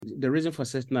the reason for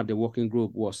setting up the working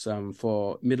group was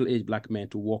for middle-aged Black men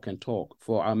to walk and talk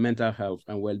for our mental health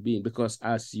and well-being, because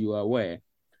as you are aware,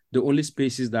 the only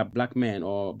spaces that Black men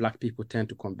or Black people tend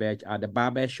to converge are the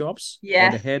barber shops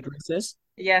or the hairdressers.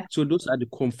 Yeah. So those are the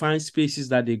confined spaces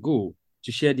that they go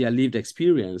to share their lived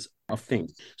experience of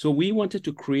things. So we wanted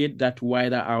to create that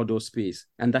wider outdoor space,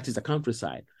 and that is the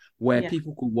countryside, where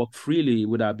people could walk freely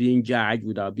without being judged,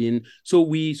 without being... So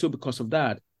because of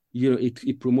that,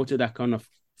 it promoted that kind of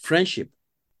friendship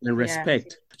and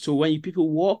respect. So when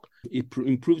people walk, it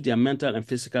improves their mental and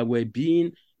physical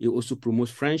well-being. It also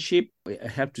promotes friendship. It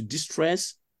helps to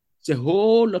distress. It's a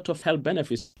whole lot of health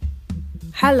benefits.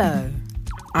 Hello,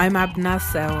 I'm Abna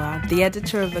Selwa, the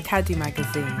editor of Academy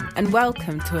magazine, and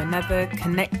welcome to another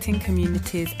Connecting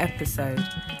Communities episode,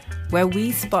 where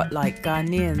we spotlight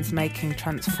Ghanaians making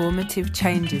transformative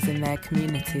changes in their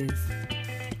communities.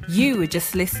 You were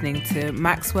just listening to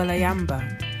Maxwell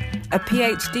Ayamba, a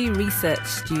PhD research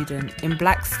student in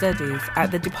Black Studies at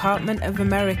the Department of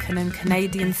American and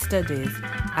Canadian Studies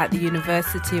at the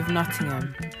University of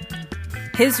Nottingham.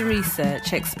 His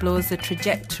research explores the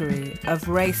trajectory of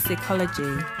race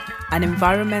ecology and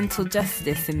environmental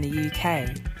justice in the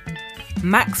UK.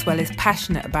 Maxwell is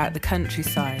passionate about the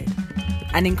countryside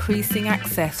and increasing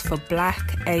access for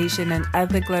Black, Asian and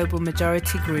other global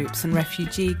majority groups and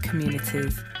refugee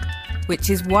communities, which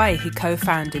is why he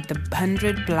co-founded the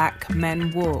 100 Black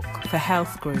Men Walk for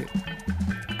Health group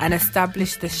and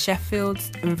established the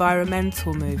Sheffield's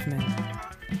environmental movement.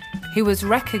 He was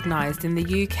recognised in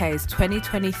the UK's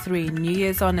 2023 New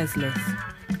Year's Honours List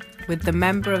with the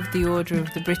Member of the Order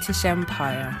of the British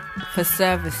Empire for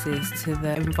services to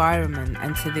the environment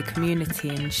and to the community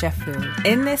in Sheffield.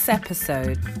 In this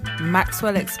episode,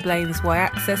 Maxwell explains why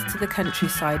access to the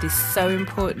countryside is so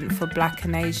important for Black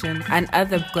and Asian and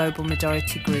other global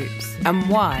majority groups, and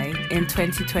why, in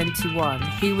 2021,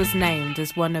 he was named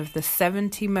as one of the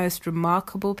 70 most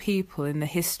remarkable people in the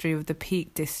history of the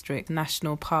Peak District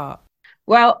National Park.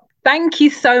 Well, thank you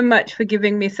so much for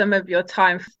giving me some of your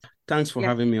time. Thanks for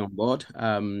having me on board.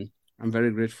 I'm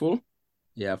very grateful,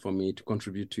 for me to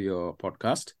contribute to your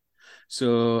podcast.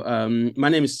 So my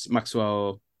name is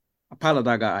Maxwell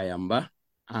Apaladaga Ayamba.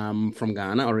 I'm from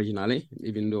Ghana originally,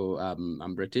 even though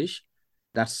I'm British.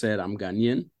 That said, I'm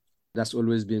Ghanaian. That's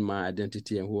always been my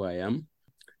identity and who I am.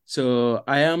 So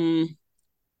I am,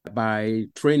 by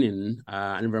training,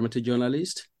 an environmental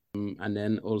journalist, and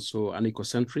then also an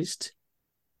ecocentrist,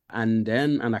 and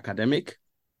then an academic.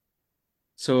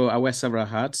 So I wear several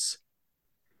hats.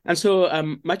 And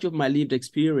so much of my lived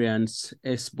experience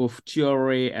is both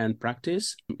theory and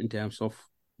practice in terms of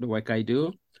the work I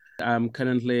do. I'm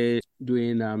currently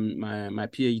doing my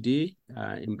PhD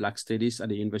in Black Studies at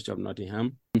the University of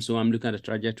Nottingham. So I'm looking at the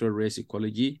trajectory of race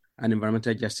ecology and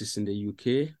environmental justice in the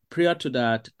UK. Prior to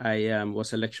that, I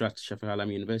was a lecturer at Sheffield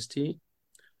University.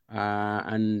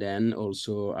 And then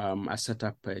also I set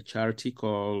up a charity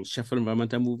called Sheffield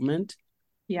Environmental Movement.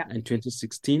 In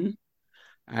 2016.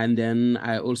 And then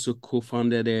I also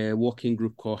co-founded a working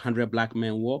group called 100 Black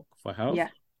Men Walk for Health,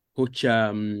 which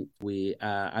we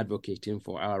are advocating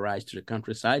for our rights to the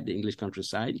countryside, the English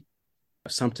countryside,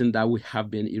 something that we have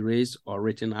been erased or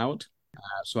written out.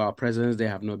 So our presence, they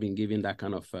have not been given that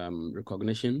kind of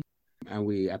recognition, and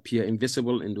we appear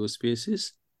invisible in those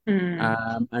spaces.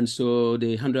 And so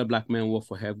the 100 Black Men Walk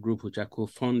for Health group, which I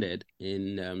co-founded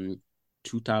in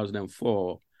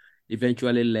 2004,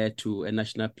 eventually led to a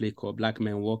national play called Black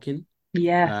Men Walking,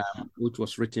 which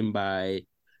was written by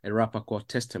a rapper called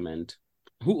Testament,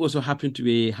 who also happened to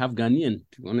be half Ghanaian,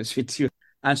 to be honest with you.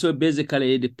 And so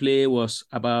basically the play was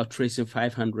about tracing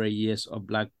 500 years of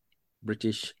Black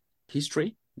British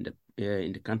history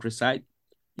in the countryside,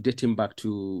 dating back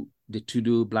to the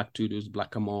Tudu, Black Tudus,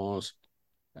 Blackamoors,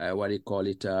 what they call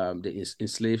it, the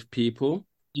enslaved people,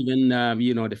 even,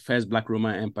 the first Black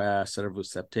Roman Empire,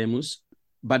 Servus Septimus.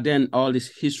 But then all this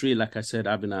history, like I said,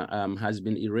 has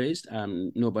been erased.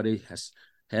 Nobody has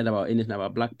heard about anything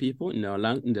about Black people in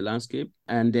the landscape.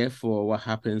 And therefore, what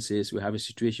happens is we have a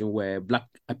situation where Black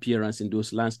appearance in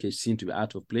those landscapes seem to be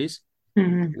out of place,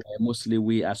 where mostly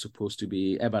we are supposed to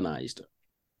be urbanized.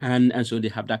 And so they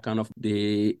have that kind of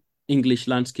the English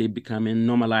landscape becoming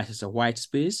normalized as a white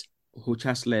space, which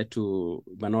has led to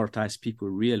minoritized people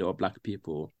really, or Black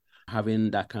people,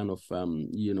 having that kind of,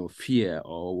 fear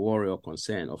or worry or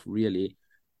concern of really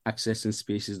accessing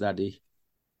spaces that they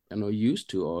are not used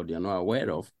to or they're not aware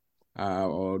of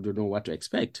or don't know what to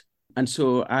expect. And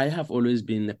so I have always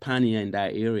been a pioneer in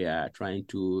that area, trying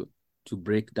to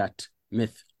break that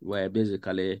myth where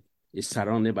basically it's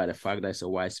surrounded by the fact that it's a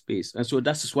wide space. And so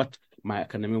that's what my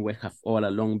academic work have all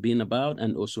along been about,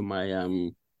 and also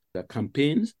my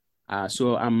campaigns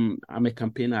So I'm a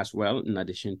campaigner as well, in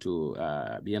addition to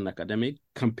being an academic,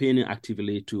 campaigning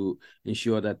actively to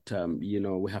ensure that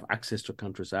we have access to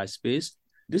countryside space.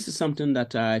 This is something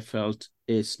that I felt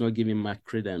is not giving much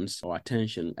credence or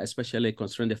attention, especially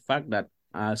considering the fact that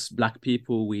as Black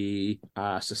people, we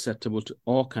are susceptible to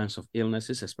all kinds of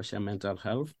illnesses, especially mental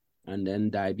health, and then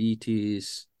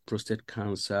diabetes, prostate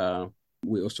cancer.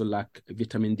 We also lack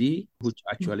vitamin D, which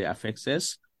actually affects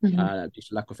us due to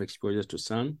lack of exposure to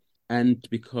sun. And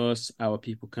because our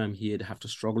people come here, they have to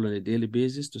struggle on a daily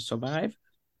basis to survive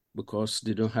because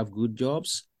they don't have good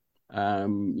jobs,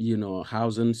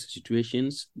 housing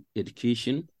situations,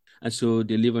 education. And so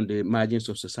they live on the margins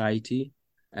of society.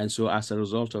 And so as a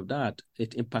result of that,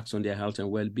 it impacts on their health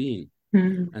and well-being.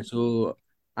 And so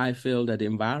I feel that the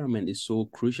environment is so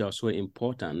crucial, so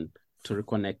important to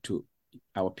reconnect to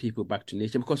our people back to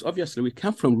nature, because obviously we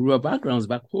come from rural backgrounds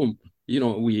back home.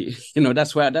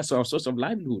 That's our source of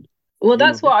livelihood. Well,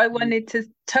 that's what I wanted to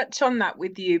touch on that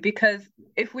with you, because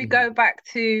if we go back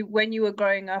to when you were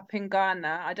growing up in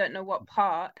Ghana, I don't know what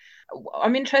part,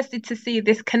 I'm interested to see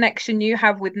this connection you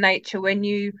have with nature when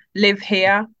you live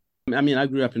here. I mean, I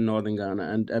grew up in northern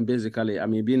Ghana, and basically, I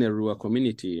mean, being a rural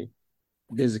community,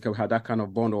 basically had that kind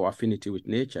of bond or affinity with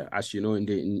nature. As you know,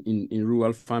 in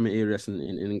rural farming areas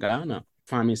in Ghana,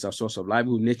 farming is our source of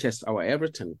livelihood. Nature is our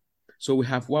everything. So we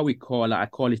have what I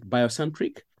call it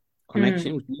biocentric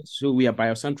connection with nature. So we are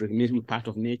biocentric, means we're part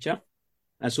of nature.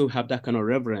 And so we have that kind of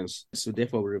reverence. So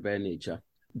therefore we revere nature.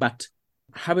 But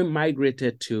having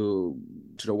migrated to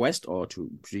the West or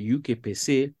to the UK per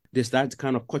se, there's that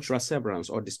kind of cultural severance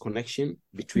or disconnection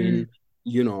between,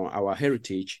 our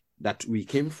heritage that we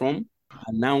came from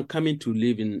and now coming to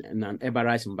live in an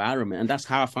urbanized environment. And that's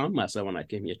how I found myself when I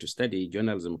came here to study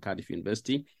journalism at Cardiff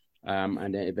University,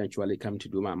 and then eventually come to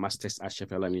do my master's at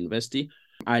Sheffield University.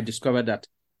 I discovered that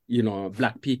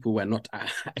Black people were not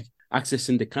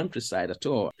accessing the countryside at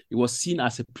all. It was seen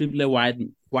as a privileged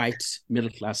white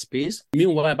middle-class space.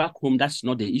 Meanwhile, back home, that's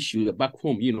not the issue. Back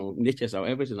home, nature's our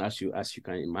everything, as you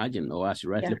can imagine, or as you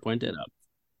rightly pointed out.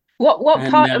 What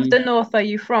part of the north are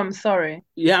you from? Sorry.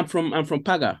 Yeah, I'm from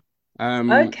Paga.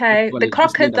 Okay, the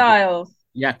crocodiles.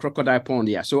 Yeah, Crocodile Pond.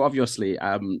 Yeah, so obviously,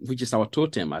 which is our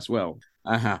totem as well.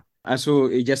 And so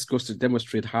it just goes to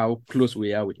demonstrate how close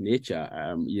we are with nature,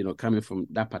 coming from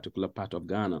that particular part of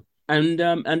Ghana.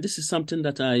 And this is something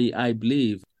that I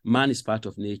believe man is part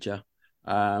of nature.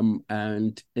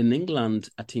 And in England,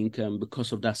 I think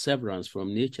because of that severance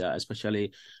from nature,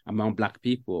 especially among Black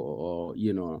people or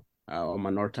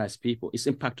minoritized people, it's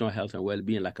impacting our health and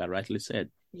well-being, like I rightly said.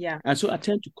 Yeah. And so I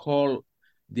tend to call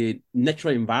the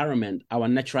natural environment our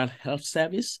natural health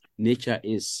service. Nature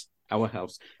is our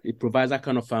health. It provides that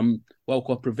kind of what we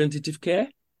call preventative care,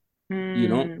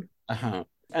 And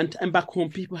back home,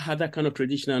 people have that kind of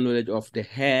traditional knowledge of the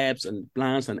herbs and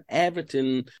plants and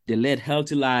everything. They led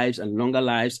healthy lives and longer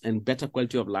lives and better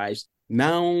quality of lives.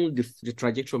 Now, the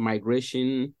trajectory of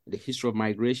migration, the history of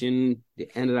migration, they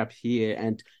ended up here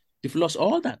and they've lost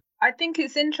all that. I think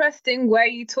it's interesting where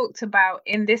you talked about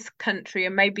in this country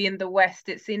and maybe in the West,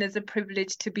 it's seen as a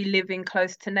privilege to be living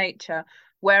close to nature.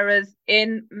 Whereas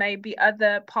in maybe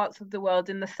other parts of the world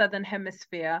in the Southern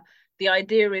Hemisphere, the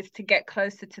idea is to get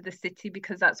closer to the city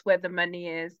because that's where the money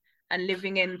is. And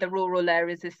living in the rural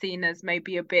areas is seen as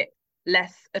maybe a bit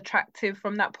less attractive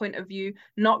from that point of view,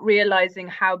 not realizing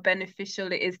how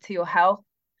beneficial it is to your health.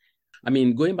 I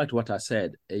mean, going back to what I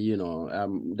said,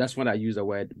 that's when I use the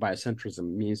word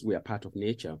biocentrism, means we are part of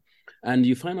nature. And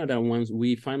you find out that once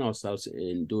we find ourselves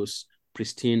in those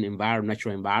pristine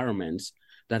natural environments,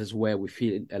 that is where we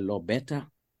feel a lot better,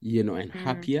 and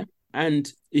happier.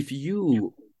 And if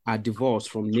you are divorced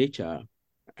from nature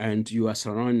and you are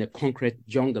surrounded in a concrete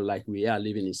jungle like we are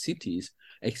living in cities,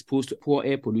 exposed to poor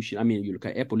air pollution. I mean, you look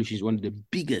at air pollution is one of the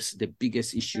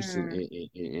biggest issues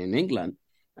in England.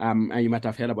 And you might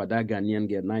have heard about that Ghanaian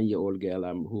girl, 9-year-old girl,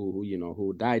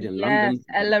 who died in London. Yes,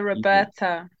 Ella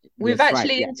Roberta. We've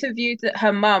actually interviewed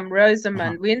her mum,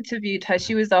 Rosamond. We interviewed her.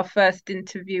 She was our first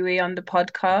interviewee on the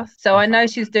podcast. So I know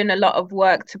she's doing a lot of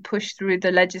work to push through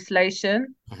the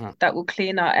legislation that will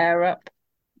clean our air up.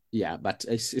 Yeah, but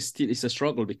it's a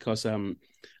struggle because air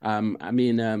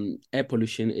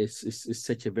pollution is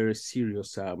such a very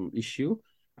serious issue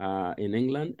in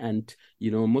England, and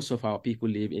most of our people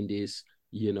live in these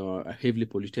heavily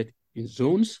polluted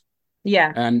zones.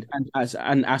 Yeah, and as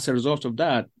a result of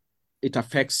that, it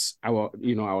affects our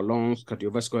lungs,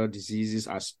 cardiovascular diseases,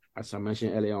 as I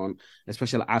mentioned earlier on,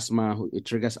 especially asthma. It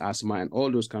triggers asthma and all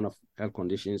those kind of health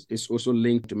conditions. It's also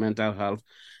linked to mental health.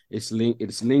 It's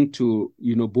linked to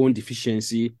bone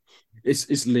deficiency.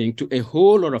 It's linked to a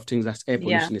whole lot of things that air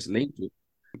pollution is linked to.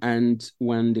 And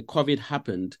when the COVID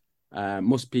happened,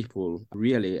 most people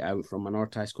really from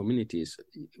minoritized communities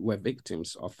were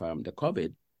victims of the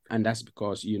COVID. And that's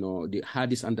because, they had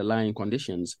these underlying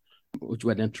conditions, which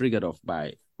were then triggered off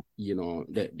by,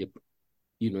 the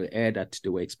air that they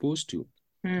were exposed to.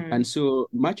 And so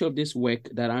much of this work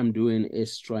that I'm doing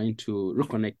is trying to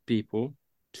reconnect people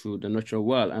to the natural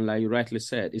world. And like you rightly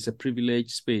said, it's a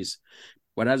privileged space.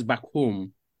 Whereas back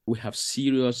home, we have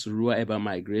serious rural urban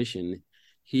migration.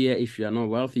 Here, if you're not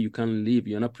wealthy, you can't live.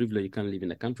 You're not privileged, you can't live in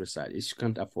the countryside. You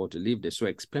can't afford to live there. It's so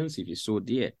expensive. It's so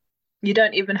dear. You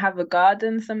don't even have a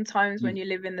garden sometimes when you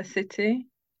live in the city.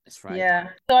 That's right. Yeah.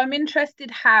 So I'm interested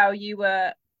how you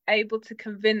were able to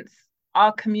convince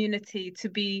our community to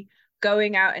be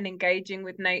going out and engaging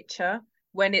with nature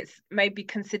when it's maybe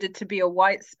considered to be a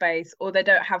white space, or they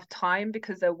don't have time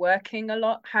because they're working a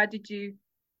lot. How did you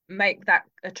make that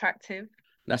attractive?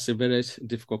 That's a very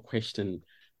difficult question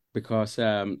because,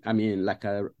 like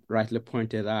I rightly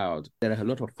pointed out, there are a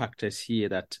lot of factors here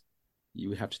that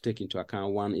you have to take into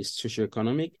account. One is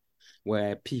socioeconomic,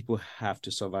 where people have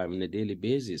to survive on a daily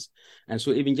basis. And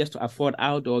so even just to afford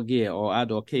outdoor gear or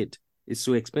outdoor kit, it's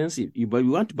so expensive. But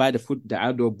you want to buy the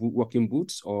outdoor walking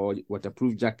boots or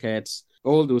waterproof jackets,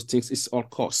 all those things, it's all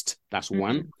cost. That's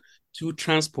one. Two,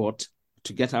 transport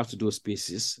to get out to those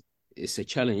spaces is a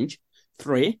challenge.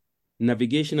 Three,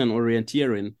 navigation and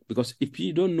orienteering, because if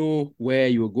you don't know where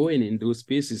you're going in those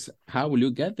spaces, how will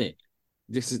you get there?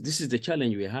 This is the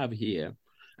challenge we have here.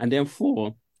 And then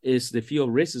four is the fear of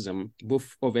racism,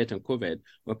 both overt and covert,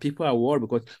 where people are worried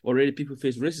because already people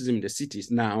face racism in the cities.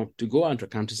 Now, to go out to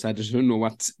countryside, they don't know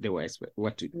what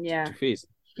to face.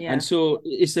 Yeah. And so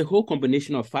it's a whole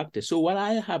combination of factors. So what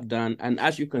I have done, and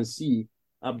as you can see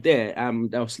up there,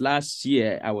 that was last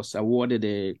year, I was awarded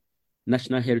a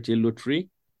National Heritage Lottery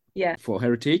for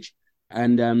heritage.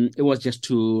 And it was just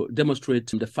to demonstrate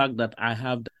the fact that I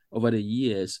have, over the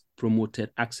years,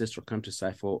 promoted access to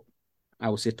countryside for, I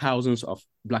would say, thousands of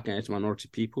Black and minority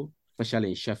people, especially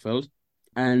in Sheffield.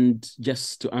 And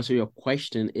just to answer your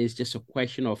question, it's just a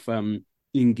question of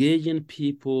engaging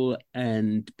people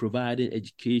and providing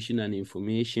education and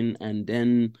information, and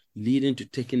then leading to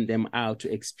taking them out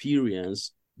to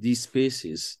experience these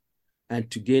spaces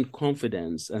and to gain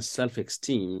confidence and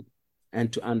self-esteem,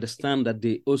 and to understand that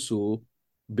they also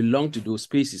belong to those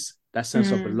spaces, that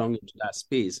sense of belonging to that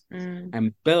space,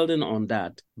 and building on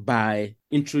that by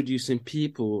introducing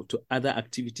people to other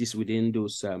activities within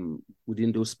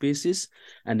those spaces,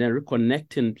 and then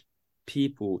reconnecting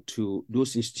people to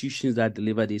those institutions that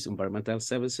deliver these environmental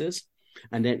services,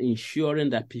 and then ensuring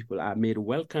that people are made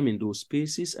welcome in those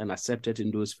spaces and accepted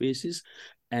in those spaces,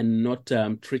 and not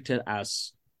treated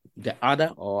as the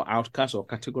other or outcast or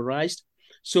categorized.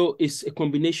 So it's a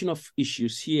combination of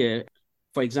issues here.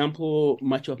 For example,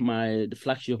 much of the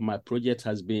flagship of my project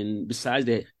has been, besides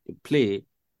the play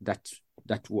that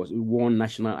won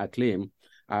national acclaim,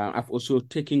 I've also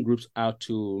taken groups out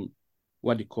to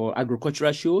what they call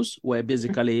agricultural shows, where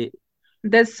basically...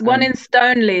 There's one in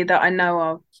Stoneleigh that I know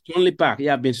of. Stoneleigh Park,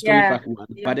 I've been Stoneleigh Park one.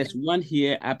 Yeah. But there's one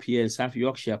up here in South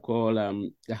Yorkshire called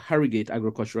the Harrogate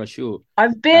Agricultural Show.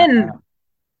 I've been.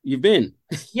 You've been?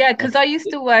 Yeah, because I used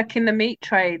to work in the meat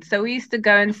trade, so we used to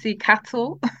go and see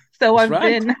cattle. So I've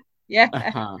been. Yeah.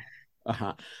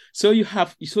 So you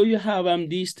have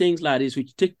these things like this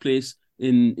which take place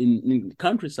in the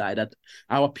countryside, that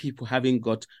our people haven't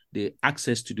got the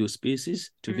access to those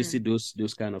spaces to visit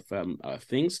those kind of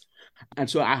things. And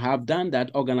so I have done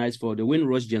that, organized for the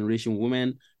Windrush generation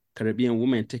women, Caribbean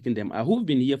women, taking them out who've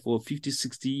been here for 50,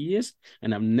 60 years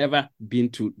and have never been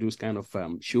to those kind of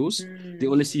shows. They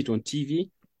only see it on TV.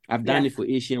 I've done it for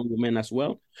Asian women as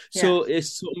well. So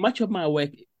it's so much of my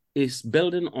work is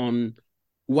building on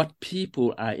what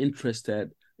people are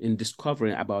interested in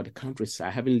discovering about the countryside.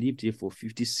 I haven't lived here for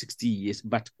 50, 60 years,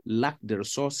 but lack the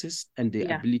resources and the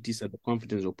abilities and the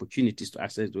confidence, opportunities to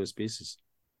access those spaces.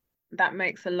 That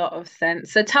makes a lot of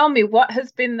sense. So tell me, what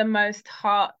has been the most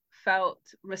heartfelt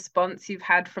response you've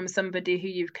had from somebody who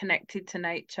you've connected to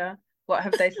nature? What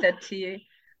have they said to you?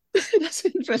 That's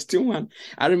an interesting one.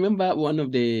 I remember one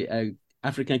of the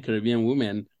African Caribbean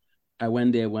women. I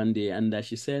went there one day and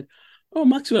she said, "Oh,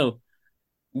 Maxwell,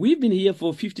 we've been here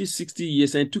for 50, 60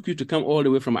 years and it took you to come all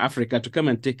the way from Africa to come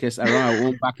and take us around our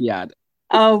own backyard."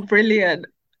 Oh, brilliant.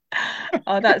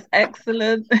 Oh, that's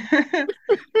excellent.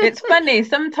 It's funny.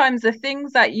 Sometimes the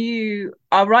things that you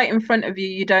are right in front of you,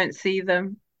 you don't see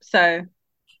them. So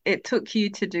it took you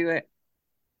to do it.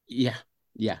 Yeah.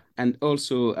 And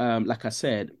also, like I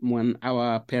said, when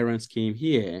our parents came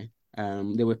here,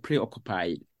 they were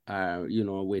preoccupied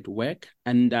with work.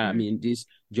 And I mean,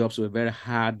 jobs were very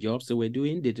hard jobs they were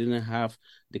doing. They didn't have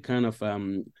the kind of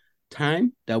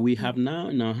time that we have now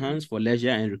in our hands for leisure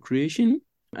and recreation.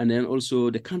 And then also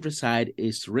the countryside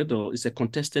is riddled. It's a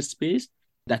contested space.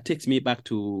 That takes me back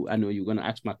to, I know you're going to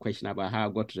ask my question about how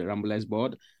I got to the Ramblers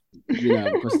board,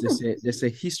 because there's a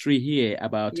history here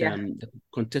about the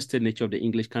contested nature of the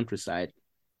English countryside.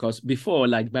 Because before,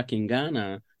 like back in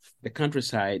Ghana, the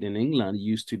countryside in England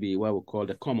used to be what we call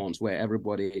the commons, where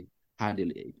everybody had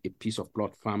a piece of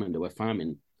plot farm and they were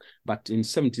farming. But in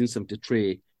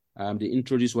 1773, they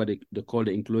introduced what they call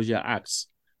the Enclosure Acts,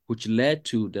 which led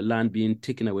to the land being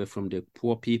taken away from the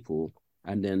poor people.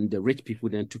 And then the rich people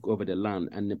then took over the land,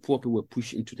 and the poor people were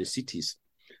pushed into the cities.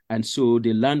 And so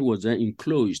the land was then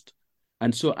enclosed.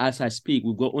 And so as I speak,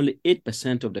 we've got only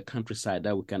 8% of the countryside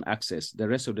that we can access. The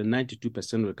rest of the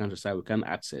 92% of the countryside we can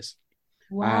access.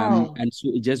 Wow. And so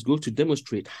it just goes to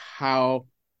demonstrate how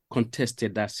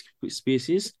contested that space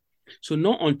is. So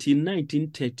not until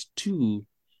 1932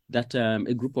 that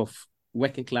a group of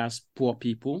working class poor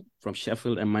people from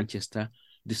Sheffield and Manchester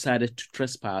decided to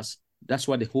trespass. That's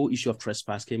why the whole issue of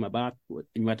trespass came about. You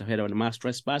might have heard of the mass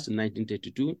trespass in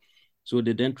 1932. So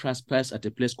they then trespassed at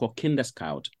a place called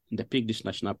Kinderscout in the Pictish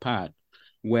National Park,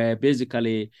 where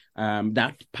basically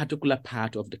that particular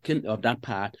part of that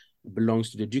part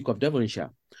belongs to the Duke of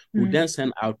Devonshire, who then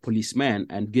sent out policemen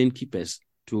and gamekeepers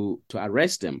to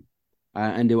arrest them.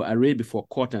 And they were arraigned before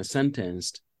court and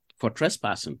sentenced for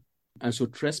trespassing. And so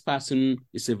trespassing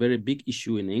is a very big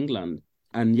issue in England.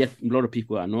 And yet a lot of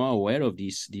people are not aware of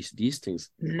these things.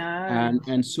 No.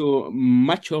 And so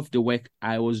much of the work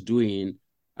I was doing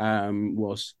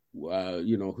was,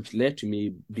 which led to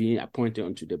me being appointed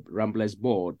onto the Ramblers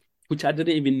board, which I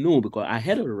didn't even know, because I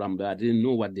heard of the Rambler. I didn't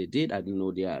know what they did. I didn't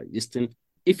know their thing.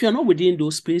 If you're not within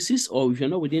those spaces, or if you're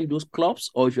not within those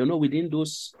clubs, or if you're not within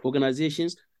those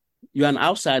organizations, you're an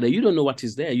outsider. You don't know what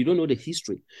is there. You don't know the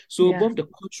history. So both the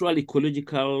cultural,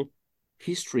 ecological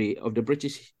history of the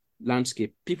British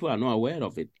landscape, people are not aware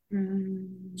of it.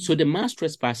 So the mass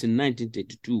trespass in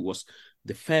 1932 was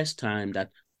the first time that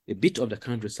a bit of the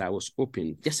countryside was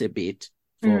open, just a bit,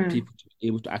 for people to be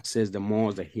able to access the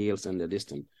moors, the hills, and the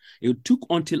distance. It took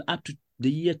until up to the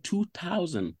year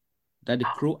 2000 that the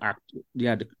Crow Act,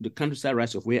 the Countryside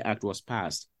Rights of Way Act was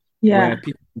passed, where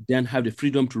people then have the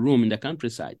freedom to roam in the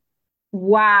countryside.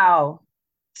 Wow.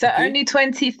 So only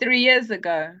 23 years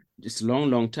ago. It's a long,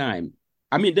 long time.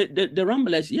 I mean, the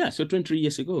Ramblers, so 23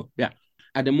 years ago. Yeah.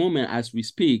 At the moment, as we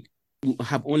speak, we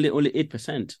have only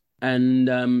 8%. And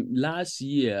last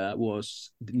year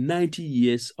was 90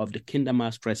 years of the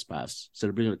Kindermass Trespass,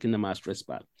 celebration of the Kindermass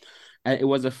Trespass. And it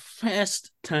was the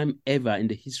first time ever in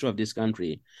the history of this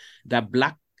country that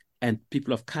Black and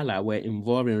people of color were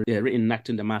involved in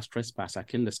reenacting the mass trespass at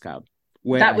Kinderscout.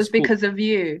 That was because of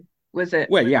you, was it?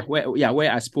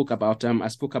 Where I spoke about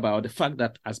the fact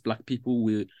that as Black people,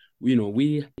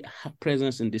 we have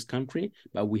presence in this country,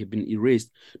 but we have been erased,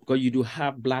 because you do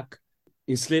have Black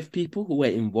enslaved people who were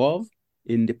involved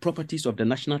in the properties of the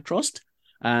National Trust,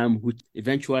 which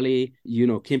eventually,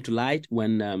 came to light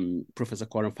when Professor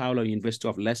Coram Fowler, University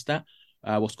of Leicester,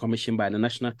 was commissioned by the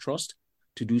National Trust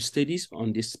to do studies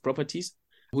on these properties,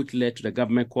 which led to the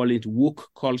government calling it woke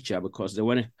culture, because they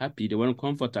weren't happy, they weren't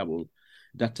comfortable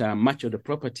that much of the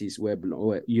properties were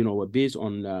based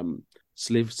on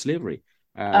slavery.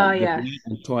 The blood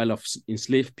and toil of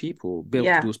enslaved people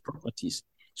built those properties.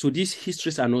 So these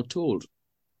histories are not told.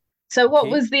 So what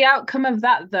was the outcome of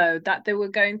that, though? That they were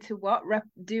going to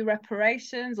do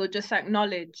reparations, or just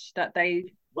acknowledge that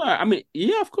they... Well, I mean,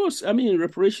 of course. I mean,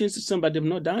 reparations is something, but they've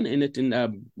not done anything. I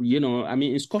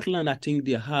mean, in Scotland, I think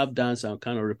they have done some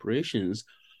kind of reparations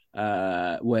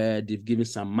where they've given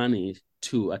some money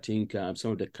to, I think,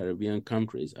 some of the Caribbean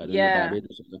countries. I don't know,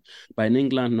 Barbados. But in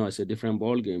England, no, it's a different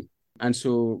ballgame. And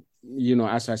so,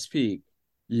 as I speak,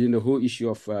 the whole issue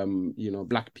of,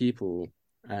 Black people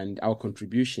and our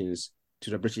contributions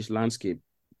to the British landscape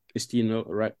is still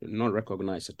not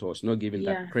recognized at all. It's not given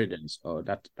that credence or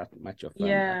that much of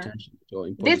attention or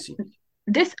in policy.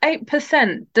 This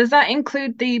 8%, does that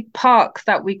include the parks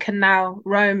that we can now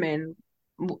roam in?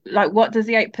 Like, what does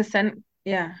the 8%?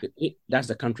 That's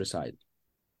the countryside,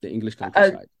 the English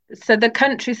countryside. So the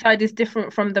countryside is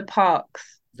different from the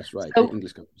parks. That's right, so the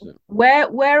English countryside.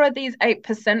 Where are these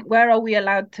 8%? Where are we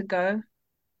allowed to go?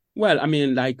 Well, I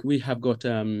mean, like we've got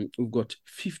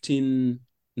 15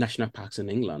 national parks in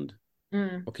England.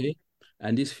 Okay,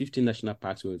 and these 15 national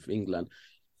parks in England,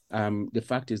 the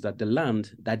fact is that the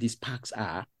land that these parks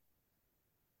are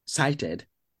sited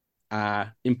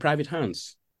are in private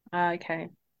hands. Okay.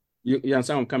 You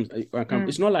understand where I'm coming?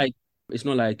 It's not like It's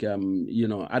not like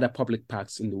other public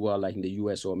parks in the world, like in the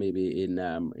US or maybe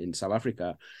in South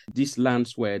Africa. These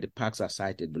lands where the parks are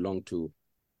sited belong to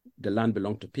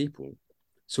people.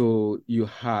 So you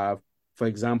have, for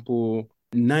example,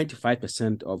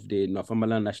 95% of the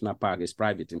Northumberland National Park is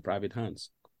in private hands.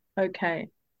 Okay.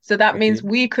 So that means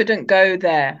we couldn't go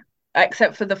there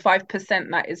except for the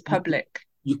 5% that is public.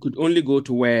 You could only go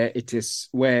to where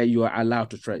you are allowed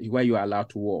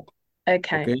to walk.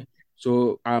 Okay.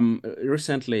 So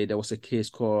recently there was a case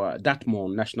called Dartmoor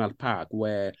National Park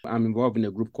where I'm involved in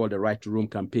a group called the Right to Roam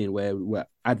campaign, where we're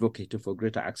advocating for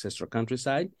greater access to the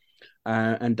countryside.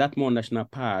 And Dartmoor National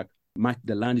Park,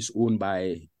 the land is owned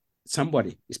by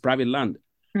somebody. It's private land.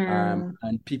 And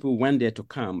people went there to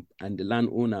camp, and the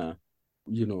landowner,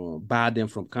 barred them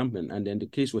from camping. And then the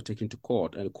case was taken to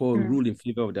court, and the court ruled in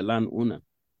favor of the landowner.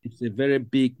 It's a very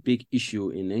big, big issue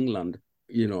in England.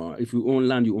 If you own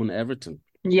land, you own everything.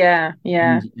 Yeah.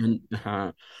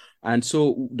 And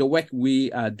so the work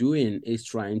we are doing is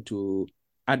trying to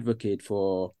advocate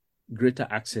for greater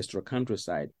access to the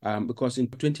countryside. Because in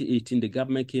 2018, the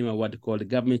government came out with what they call the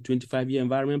Government 25-Year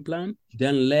Environment Plan,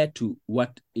 then led to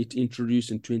what it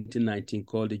introduced in 2019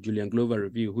 called the Julian Glover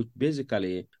Review, which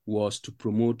basically was to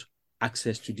promote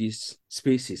access to these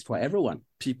spaces for everyone.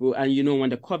 People, and when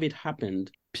the COVID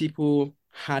happened, people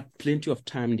had plenty of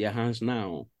time in their hands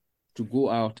now to go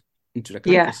out into the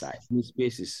countryside, new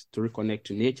spaces to reconnect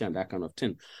to nature and that kind of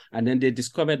thing. And then they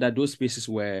discovered that those spaces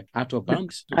were out of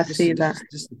bounds. This is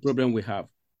the problem we have.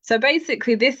 So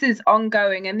basically, this is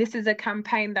ongoing, and this is a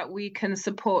campaign that we can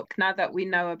support now that we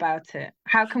know about it.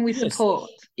 How can we support?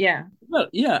 Yeah. Well,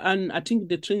 yeah, and I think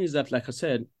the thing is that, like I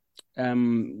said,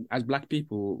 as Black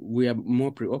people, we are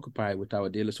more preoccupied with our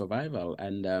daily survival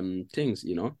and things,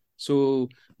 So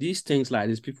these things like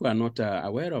this, people are not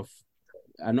aware of.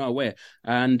 Are not aware,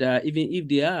 and even if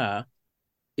they are,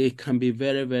 it can be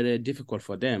very, very difficult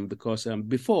for them because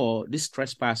before this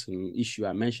trespassing issue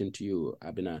I mentioned to you,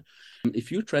 Abina,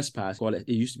 if you trespass, it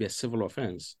used to be a civil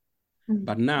offense,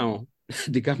 but now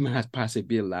the government has passed a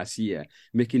bill last year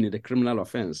making it a criminal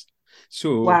offense.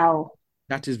 So wow.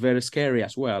 That is very scary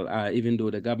as well, even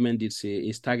though the government did say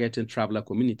it's targeting traveler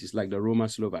communities like the Roma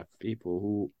Slovak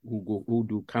people who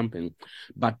do camping.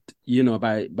 But,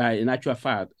 by in actual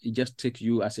fact, it just takes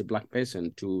you as a Black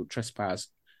person to trespass,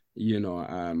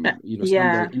 somebody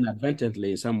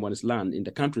inadvertently in someone's land in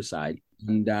the countryside.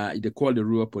 And they call the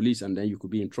rural police, and then you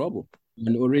could be in trouble.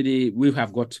 And already we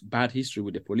have got bad history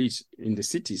with the police in the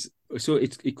cities. So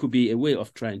it could be a way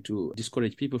of trying to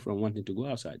discourage people from wanting to go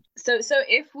outside. So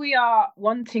if we are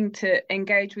wanting to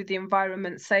engage with the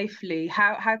environment safely,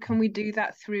 how can we do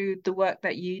that through the work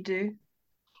that you do?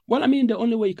 Well, I mean, the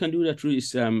only way you can do that through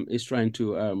is trying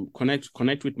to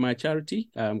connect with my charity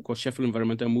called Sheffield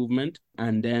Environmental Movement,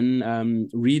 and then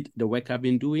read the work I've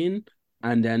been doing.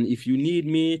 And then if you need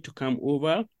me to come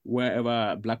over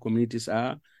wherever Black communities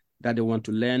are that they want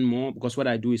to learn more, because what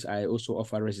I do is I also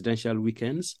offer residential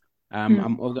weekends.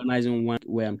 I'm organizing one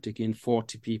where I'm taking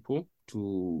 40 people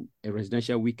to a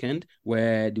residential weekend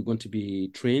where they're going to be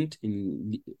trained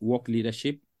in work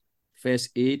leadership,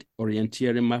 first aid,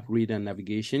 orienteering, map reading, and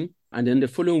navigation. And then the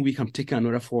following week, I'm taking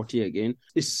another 40 again.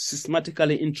 It's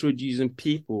systematically introducing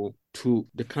people to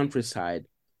the countryside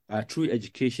through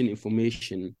education,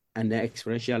 information, and the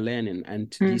experiential learning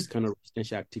and these kind of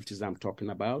residential activities I'm talking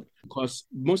about. Because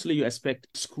mostly you expect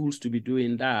schools to be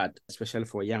doing that, especially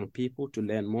for young people to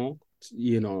learn more.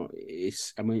 In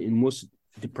most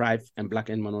deprived and Black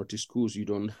and minority schools, you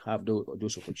don't have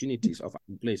those opportunities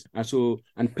in place.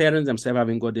 And parents themselves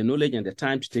haven't got the knowledge and the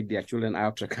time to take their children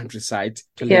out to the countryside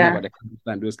to learn about the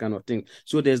countryside and those kind of things.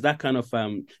 So there's that kind of,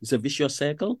 it's a vicious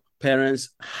circle. Parents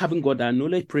haven't got that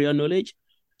knowledge, prior knowledge.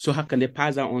 So how can they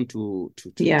pass that on to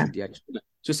their children?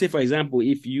 So say, for example,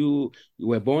 if you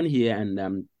were born here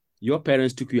and your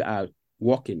parents took you out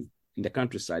walking in the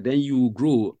countryside, then you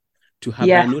grow to have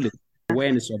that knowledge,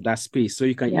 awareness of that space, so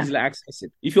you can easily access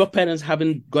it. If your parents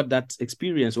haven't got that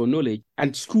experience or knowledge,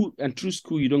 and through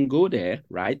school you don't go there,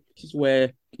 right? This is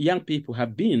where young people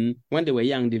have been when they were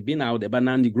young. They've been out there, but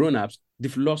now the grown-ups,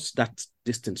 they've lost that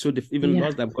distance. So they've even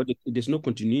lost that because there's no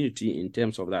continuity in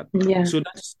terms of that. So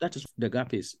that is the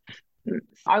gap is.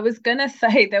 I was gonna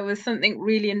say there was something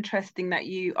really interesting that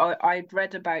I'd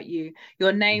read about you.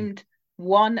 You're named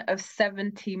one of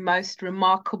 70 most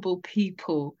remarkable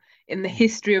people in the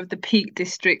history of the Peak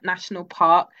District National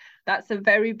Park. That's a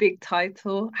very big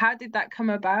title. How did that come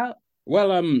about?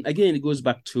 Well, again, it goes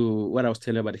back to what I was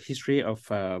telling about the history of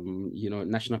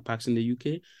national parks in the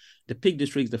UK. The Peak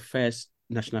District is the first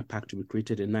national park to be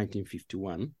created in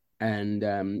 1951,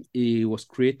 and it was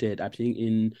created, I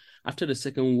think, after the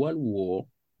Second World War,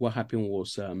 what happened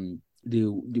was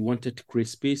they wanted to create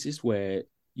spaces where,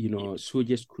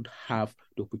 soldiers could have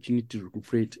the opportunity to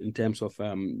recuperate in terms of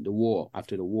the war,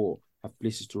 after the war, have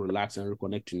places to relax and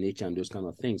reconnect to nature and those kind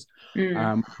of things.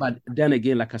 But then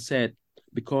again, like I said,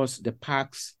 because the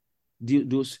parks,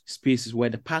 those spaces where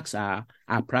the parks are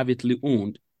privately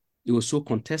owned, it was so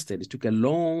contested. It took a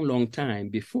long, long time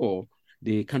before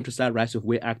the Countryside Rights of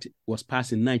Way Act was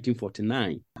passed in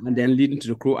 1949, and then leading to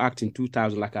the Crow Act in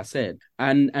 2000, like I said.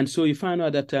 And so you find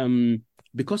out that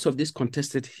because of this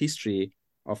contested history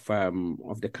of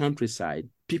the countryside,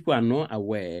 people are not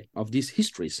aware of these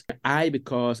histories.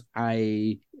 Because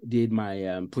I did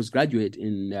my postgraduate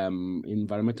in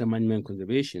environmental management and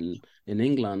conservation in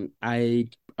England, I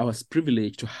was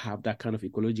privileged to have that kind of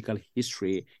ecological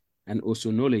history and also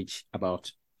knowledge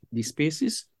about these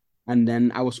spaces. And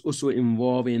then I was also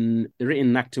involved in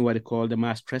reenacting what they call the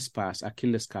mass trespass at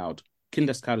Kinderscout.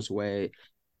 Kinderscout is where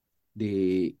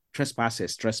the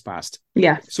trespassers trespassed.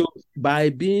 Yeah. So by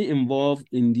being involved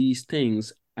in these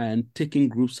things and taking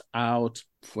groups out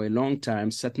for a long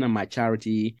time, setting up my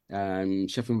charity,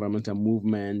 Chef Environmental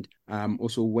Movement,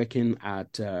 also working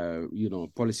at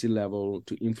policy level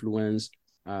to influence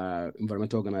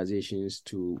environmental organizations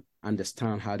to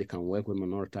understand how they can work with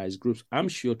minoritized groups. I'm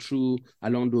sure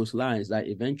along those lines that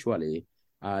eventually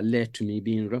led to me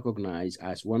being recognized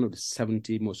as one of the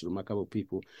 70 most remarkable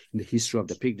people in the history of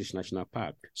the Pigdish National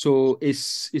Park. So it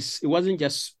wasn't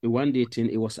just a one-day thing.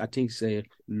 It was, I think, a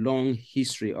long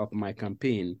history of my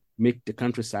campaign, make the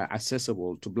countryside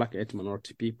accessible to Black ethnic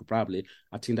minority people. Probably,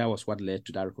 I think that was what led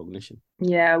to that recognition.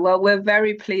 Yeah, well, we're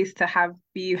very pleased to have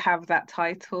you have that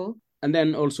title. And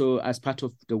then also, as part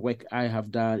of the work I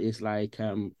have done, is like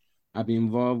I've been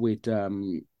involved with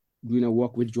doing a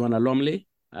work with Joanna Lumley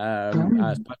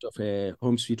as part of a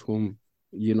Home Sweet Home,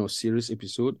 series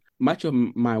episode. Much of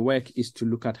my work is to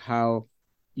look at how,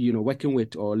 working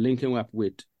with or linking up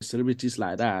with celebrities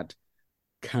like that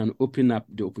can open up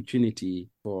the opportunity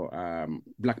for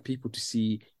Black people to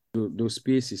see those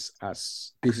spaces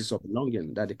as spaces of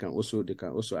belonging that they can also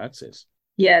access.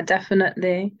 Yeah,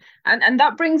 definitely. And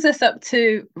that brings us up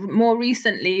to more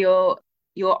recently your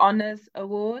Honours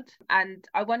Award. And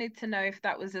I wanted to know if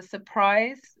that was a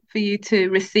surprise for you to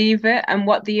receive it and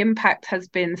what the impact has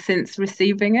been since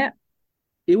receiving it.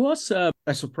 It was a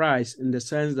surprise in the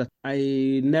sense that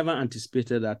I never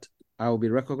anticipated that I will be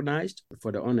recognized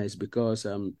for the honors, because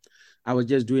I was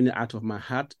just doing it out of my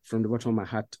heart, from the bottom of my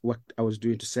heart, what I was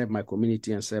doing to serve my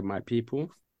community and serve my people.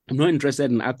 I'm not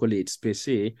interested in accolades per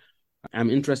se.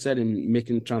 I'm interested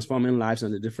in transforming lives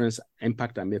and the difference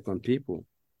impact I make on people.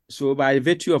 So by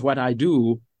virtue of what I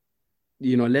do,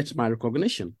 led to my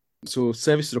recognition. So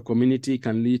service to the community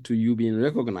can lead to you being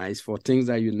recognized for things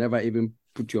that you never even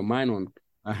put your mind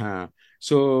on.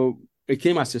 So it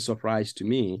came as a surprise to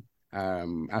me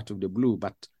out of the blue.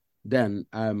 But then,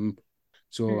 I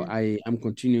am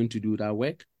continuing to do that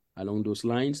work along those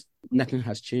lines. Nothing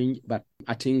has changed, but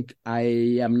I think I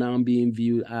am now being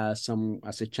viewed as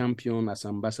a champion, as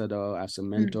an ambassador, as a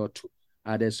mentor to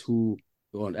others who,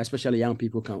 especially young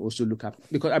people, can also look up.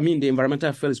 Because the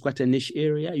environmental field is quite a niche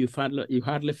area. You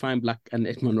hardly find Black and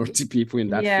ethnic minority people in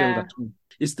that field at all.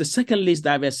 It's the second least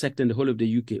diverse sector in the whole of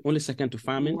the UK, only second to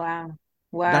farming. Wow.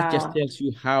 That just tells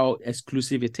you how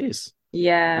exclusive it is.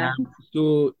 Yeah.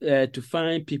 So to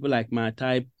find people like my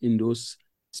type in those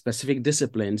specific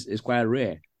disciplines is quite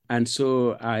rare. And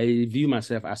so I view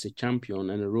myself as a champion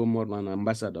and a role model and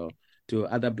ambassador to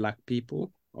other Black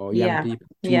people or young people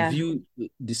to view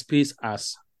the space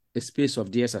as a space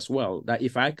of theirs as well. That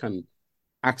if I can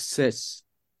access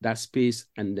that space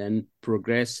and then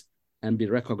progress and be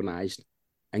recognized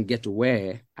and get to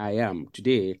where I am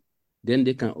today, then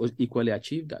they can equally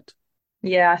achieve that.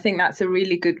 Yeah, I think that's a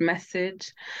really good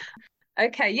message.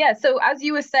 Okay, yeah. So as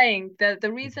you were saying,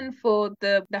 the reason for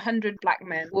the 100 Black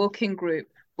Men walking group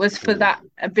was for that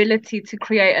ability to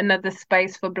create another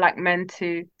space for Black men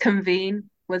to convene,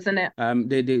 wasn't it?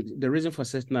 The reason for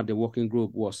setting up the walking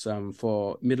group was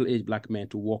for middle-aged Black men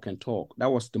to walk and talk.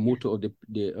 That was the motto of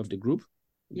the group.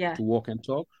 Yeah. To walk and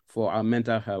talk for our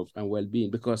mental health and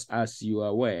well-being. Because as you are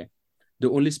aware, the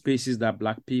only spaces that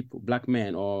Black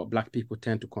men or Black people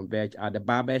tend to converge are the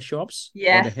barber shops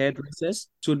or the hairdressers.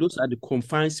 So those are the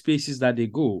confined spaces that they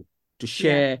go to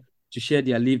share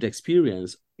their lived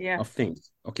experience of things.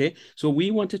 Okay, so we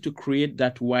wanted to create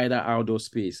that wider outdoor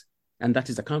space, and that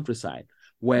is the countryside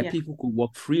where people could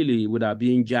walk freely without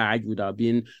being judged, without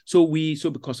being so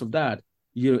because of that,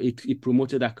 it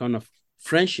promoted that kind of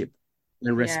friendship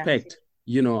and respect,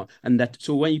 and that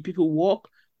so when people walk,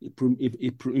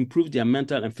 it improves their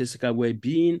mental and physical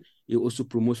well-being. It also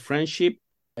promotes friendship,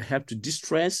 help to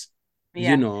distress,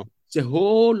 You know, it's a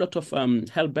whole lot of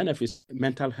health benefits.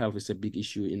 Mental health is a big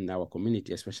issue in our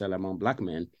community, especially among Black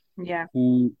men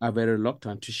who are very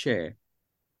reluctant to share.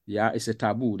 Yeah, it's a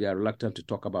taboo. They are reluctant to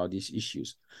talk about these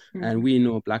issues. And we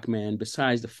know Black men,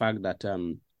 besides the fact that,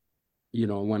 you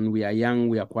know, when we are young,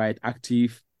 we are quite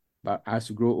active, but as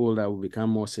we grow older, we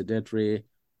become more sedentary.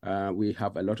 We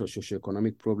have a lot of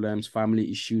socioeconomic problems, family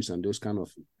issues, and those kind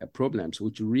of problems,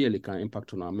 which really can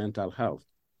impact on our mental health.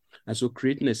 And so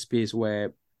creating a space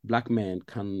where Black men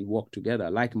can work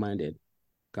together, like-minded,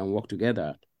 can work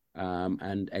together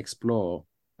and explore,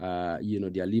 you know,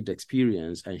 their lived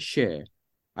experience and share,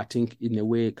 I think in a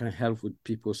way can help with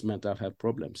people's mental health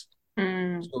problems.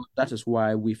 So that is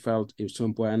why we felt it was so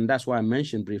important. And that's why I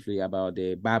mentioned briefly about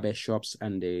the barber shops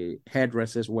and the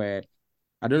hairdressers where,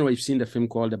 I don't know if you've seen the film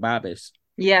called The Barbers.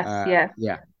 Yes.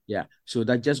 Yeah. So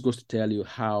that just goes to tell you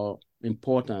how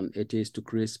important it is to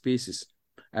create spaces.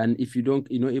 And if you're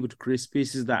not able to create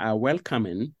spaces that are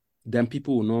welcoming, then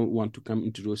people will not want to come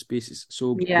into those spaces.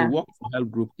 So the Work for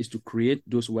Health group is to create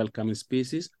those welcoming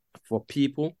spaces for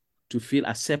people to feel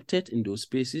accepted in those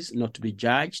spaces, not to be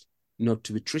judged, not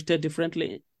to be treated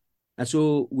differently. And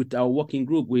so with our working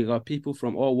group, we got people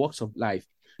from all walks of life.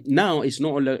 Now it's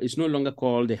no longer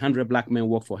called the 100 Black Men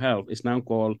Work for Health. It's now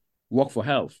called Work for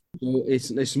Health. So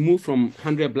it's moved from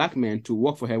 100 Black men to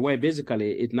Work for Health, where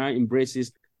basically it now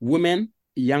embraces women,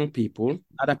 young people,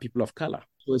 other people of color.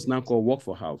 So it's now called Work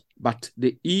for Health. But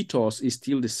the ethos is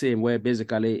still the same, where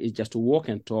basically it's just to walk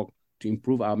and talk to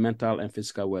improve our mental and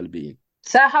physical well-being.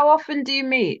 So how often do you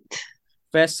meet?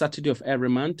 First Saturday of every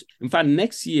month. In fact,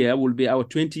 next year will be our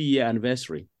 20-year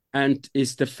anniversary. And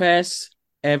it's the first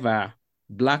ever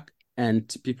Black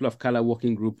and people of color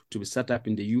working group to be set up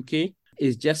in the UK.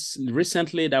 It's just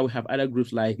recently that we have other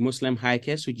groups like Muslim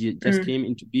Hikers, who just came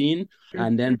into being,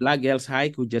 and then Black Girls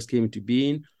Hike, who just came into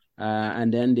being,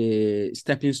 and then the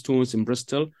Stepping Stones in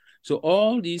Bristol. So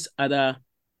all these other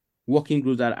working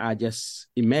groups that are just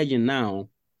emerging now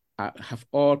have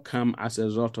all come as a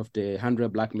result of the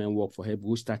 100 Black Men Work for Help,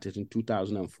 who started in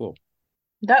 2004.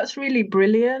 That's really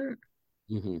brilliant.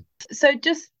 So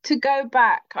just to go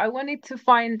back, I wanted to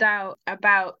find out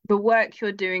about the work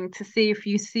you're doing to see if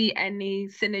you see any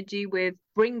synergy with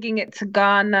bringing it to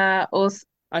Ghana or...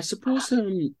 I suppose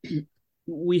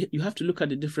you have to look at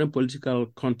the different political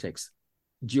context.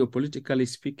 Geopolitically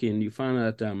speaking, you find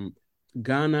that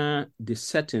Ghana, the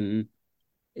setting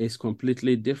is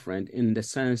completely different in the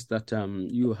sense that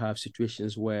you have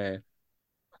situations where,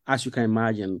 as you can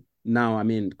imagine, now, I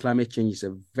mean, climate change is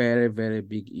a very, very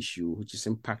big issue, which is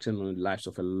impacting on the lives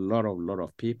of a lot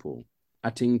of people. I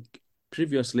think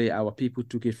previously our people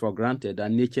took it for granted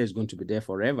that nature is going to be there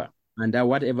forever, and that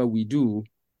whatever we do,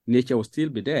 nature will still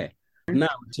be there. Now,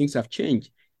 things have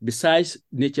changed. Besides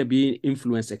nature being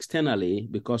influenced externally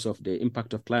because of the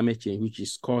impact of climate change, which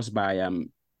is caused by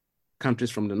countries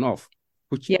from the north,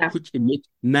 which emit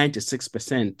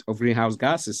 96% of greenhouse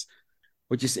gases,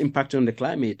 which is impacting on the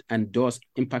climate and thus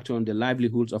impacting on the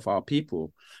livelihoods of our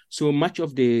people. So much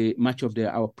of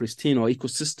our pristine or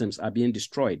ecosystems are being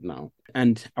destroyed now,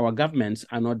 and our governments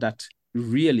are not that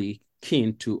really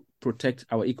keen to protect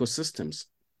our ecosystems.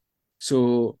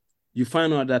 So you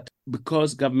find out that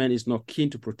because government is not keen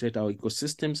to protect our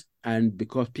ecosystems, and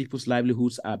because people's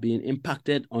livelihoods are being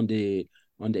impacted on the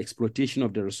exploitation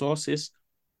of the resources,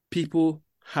 people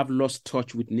have lost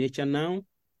touch with nature now,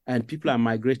 and people are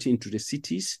migrating into the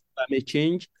cities. Climate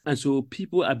change, and so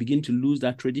people are beginning to lose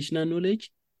that traditional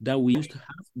knowledge that we used to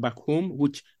have back home,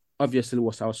 which obviously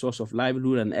was our source of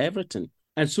livelihood and everything.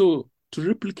 And so to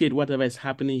replicate whatever is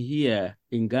happening here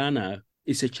in Ghana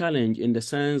is a challenge in the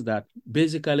sense that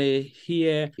basically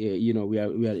here,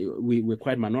 we're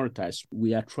quite minoritized.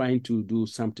 We are trying to do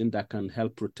something that can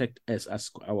help protect us as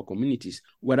our communities.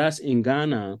 Whereas in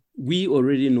Ghana, we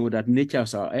already know that nature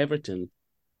is our everything.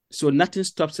 So nothing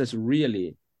stops us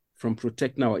really from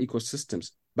protecting our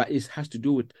ecosystems, but it has to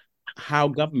do with how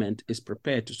government is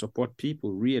prepared to support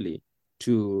people really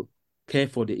to care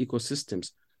for the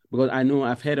ecosystems. Because I know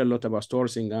I've heard a lot about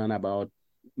stories in Ghana about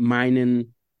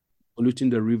mining, polluting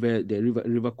the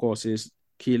river courses,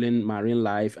 killing marine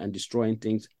life and destroying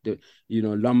things,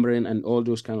 lumbering and all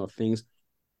those kind of things,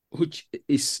 which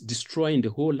is destroying the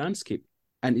whole landscape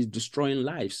and is destroying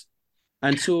lives.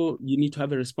 And so you need to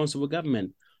have a responsible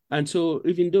government. And so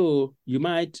even though you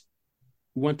might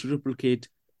want to replicate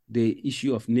the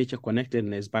issue of nature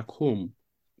connectedness back home,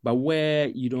 but where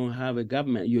you don't have a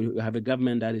government, you have a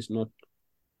government that is not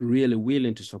really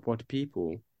willing to support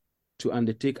people to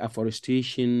undertake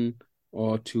afforestation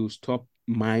or to stop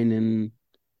mining,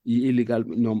 illegal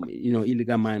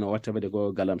mine or whatever they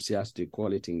call galamsey, as they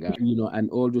call it in Ghana, and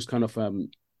all those kind of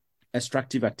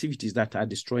extractive activities that are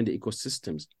destroying the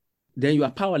ecosystems, then you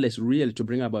are powerless really to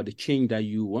bring about the change that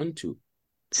you want to.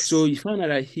 So you find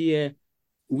that here,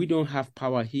 we don't have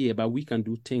power here, but we can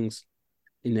do things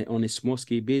on a small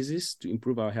scale basis to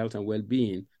improve our health and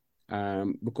well-being,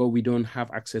 because we don't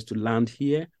have access to land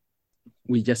here.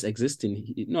 We just exist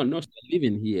not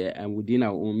living here and within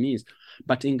our own means.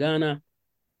 But in Ghana,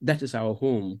 that is our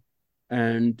home.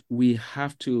 And we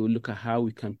have to look at how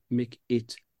we can make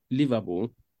it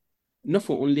livable, not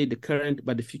for only the current,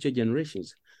 but the future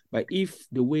generations. But if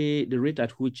the rate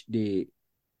at which the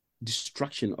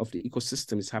destruction of the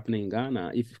ecosystem is happening in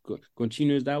Ghana, if it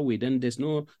continues that way, then there's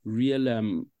no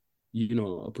real,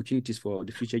 opportunities for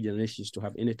the future generations to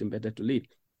have anything better to live.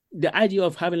 The idea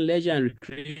of having leisure and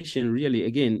recreation, really,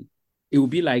 again, it will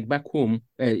be like back home,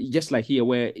 just like here,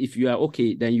 where if you are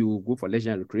okay, then you will go for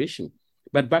leisure and recreation.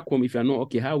 But back home, if you're not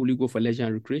okay, how will you go for leisure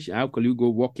and recreation? How can you go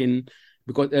walking?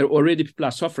 Because already people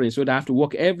are suffering, so they have to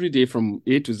walk every day from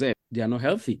A to Z. They are not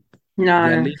healthy. No.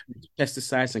 They are laced with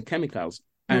pesticides and chemicals.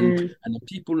 And the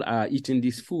people are eating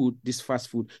this fast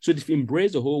food. So they've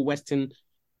embraced the whole Western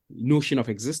notion of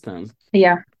existence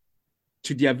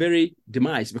to their very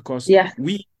demise, because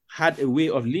we had a way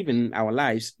of living our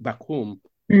lives back home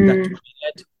that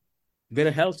created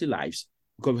very healthy lives,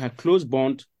 because we had close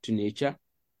bond to nature,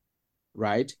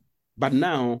 right? But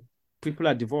now people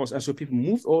are divorced, and so people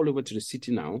moved all over to the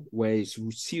city now, where it's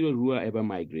zero rural urban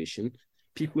migration.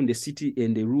 People in the city,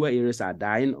 in the rural areas, are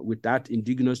dying with that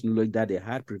indigenous knowledge that they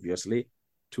had previously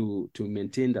to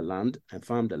maintain the land and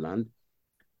farm the land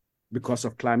because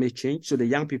of climate change. So the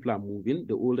young people are moving,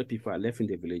 the older people are left in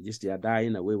the villages. They are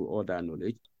dying away with all that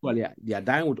knowledge. Well, they are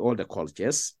dying with all the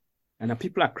cultures, and the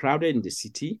people are crowded in the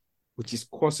city, which is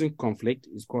causing conflict,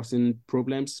 is causing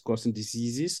problems, causing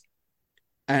diseases.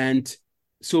 And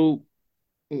so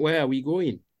where are we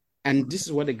going? And this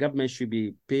is what the government should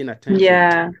be paying attention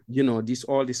to,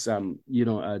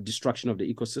 destruction of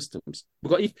the ecosystems.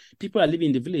 Because if people are living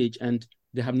in the village and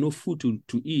they have no food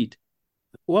to eat,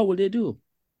 what will they do?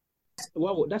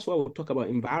 Well, that's why we'll talk about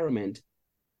environment.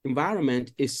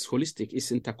 Environment is holistic,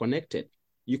 it's interconnected.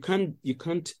 You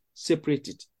can't separate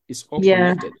it. It's all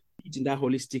connected. In that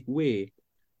holistic way,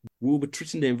 we'll be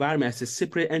treating the environment as a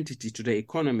separate entity to the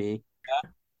economy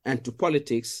and to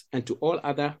politics and to all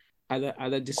other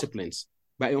disciplines.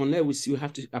 But unless we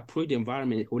have to approach the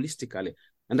environment holistically.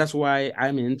 And that's why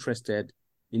I'm interested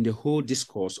in the whole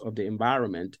discourse of the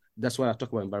environment. That's why I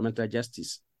talk about environmental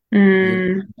justice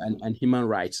and human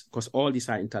rights, because all these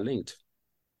are interlinked.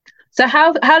 So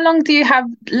how long do you have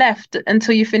left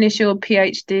until you finish your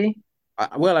PhD?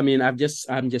 Well, I mean, I'm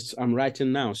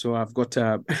writing now. So I've got,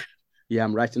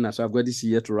 I'm writing now. So I've got this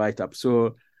year to write up.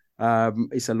 So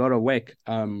it's a lot of work.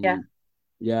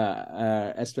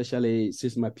 Especially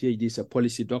since my PhD is a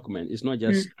policy document. It's not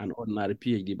just an ordinary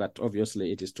PhD, but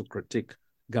obviously it is to critique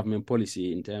government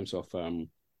policy in terms of,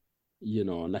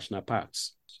 national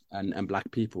parks and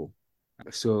Black people.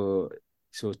 So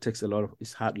it takes a lot of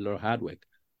hard work.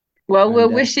 Well, we're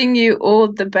wishing you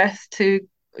all the best to,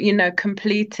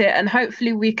 complete it. And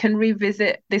hopefully we can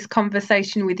revisit this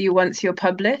conversation with you once you're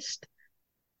published.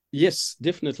 Yes,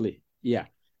 definitely. Yeah.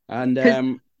 And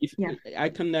I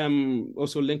can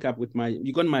also link up with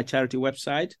you got my charity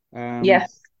website.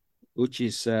 Yes. Which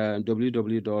is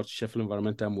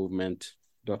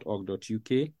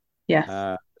www.sheffielenvironmentalmovement.org.uk.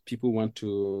 Yes. People want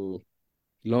to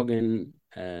log in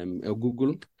or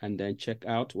Google and then check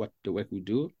out what the work we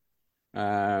do.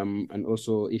 And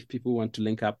also if people want to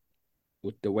link up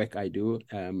with the work I do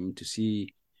to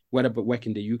see whether work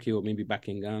in the UK or maybe back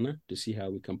in Ghana, to see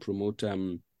how we can promote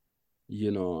our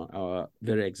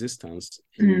very existence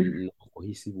in a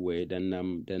cohesive way,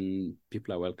 then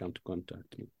people are welcome to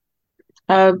contact me.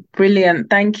 Oh,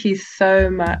 brilliant. Thank you so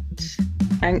much.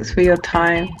 Thanks for your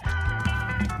time.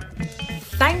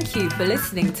 Thank you for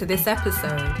listening to this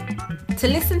episode. To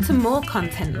listen to more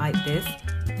content like this,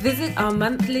 visit our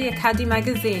monthly Academy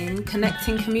Magazine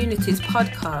Connecting Communities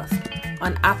podcast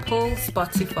on Apple,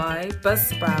 Spotify,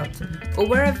 Buzzsprout, or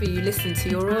wherever you listen to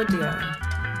your audio.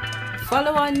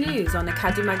 Follow our news on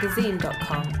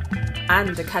academymagazine.com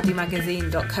and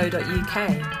academymagazine.co.uk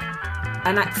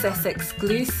and access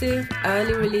exclusive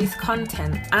early release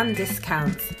content and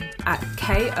discounts at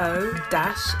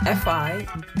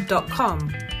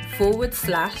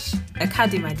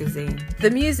ko-fi.com/academymagazine.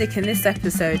 The music in this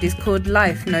episode is called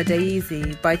Life No Day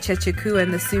Easy by Checheku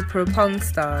and the Super Pong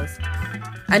Stars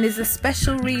and is a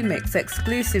special remix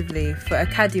exclusively for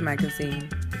Academy Magazine.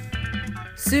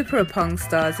 Super Pong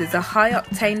Stars is a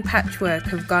high-octane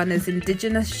patchwork of Ghana's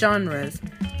indigenous genres,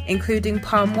 including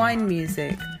palm wine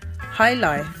music, high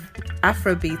life,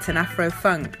 Afrobeat and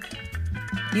Afro-funk.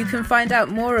 You can find out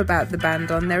more about the band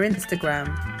on their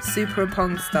Instagram, Super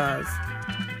Apong Stars.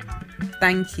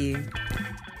 Thank you.